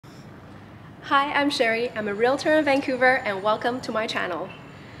Hi, I'm Sherry. I'm a realtor in Vancouver and welcome to my channel.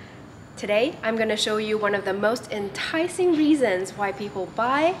 Today, I'm going to show you one of the most enticing reasons why people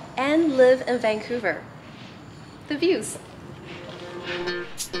buy and live in Vancouver. The views.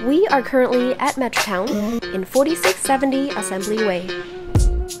 We are currently at Metro in 4670 Assembly Way.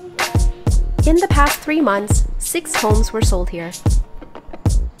 In the past 3 months, 6 homes were sold here.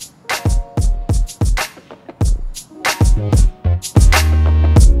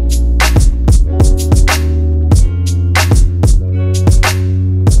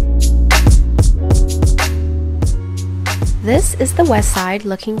 This is the west side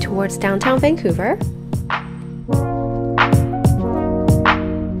looking towards downtown Vancouver.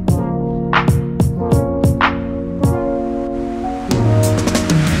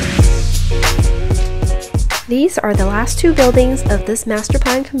 These are the last 2 buildings of this master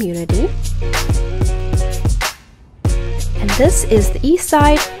plan community. And this is the east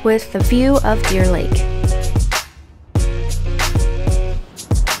side with the view of Deer Lake.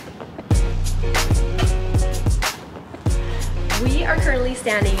 We are currently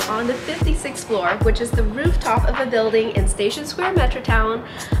standing on the 56th floor, which is the rooftop of a building in Station Square, Metrotown.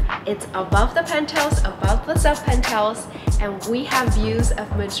 It's above the penthouse, above the sub-penthouse, and we have views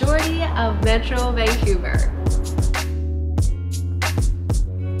of majority of Metro Vancouver.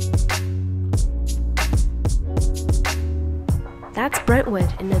 That's Brentwood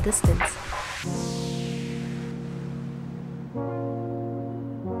in the distance.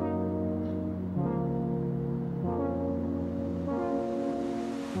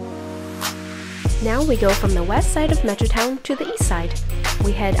 Now we go from the west side of Metrotown to the east side.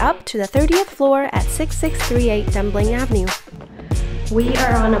 We head up to the 30th floor at 6638 Dumbling Avenue. We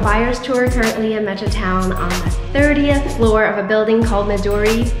are on a buyer's tour currently in Metrotown on the 30th floor of a building called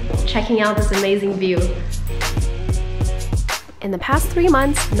Midori, checking out this amazing view. In the past 3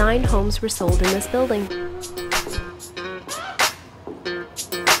 months, 9 homes were sold in this building.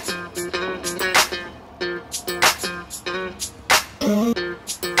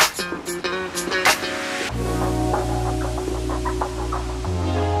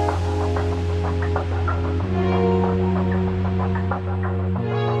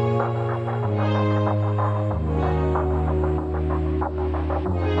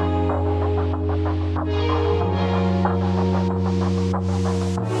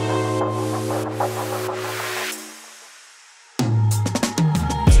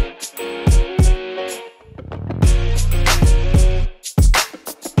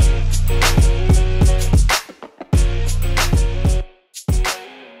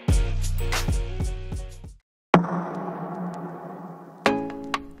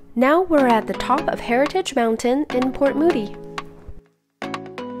 Now we're at the top of Heritage Mountain in Port Moody.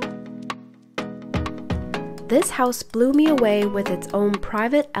 This house blew me away with its own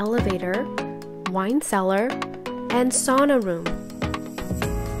private elevator, wine cellar, and sauna room.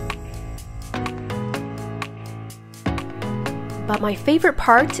 But my favorite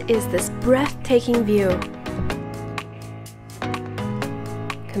part is this breathtaking view.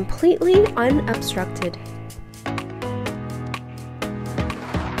 Completely unobstructed.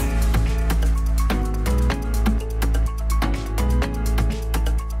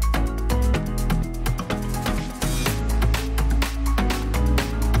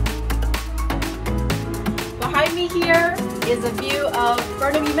 Behind me here is a view of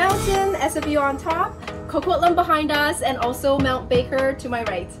Burnaby Mountain as a view on top, Coquitlam behind us, and also Mount Baker to my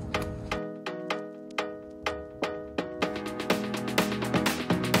right.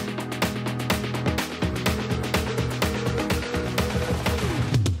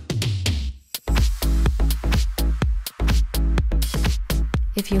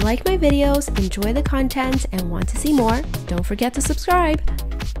 If you like my videos, enjoy the content, and want to see more, don't forget to subscribe.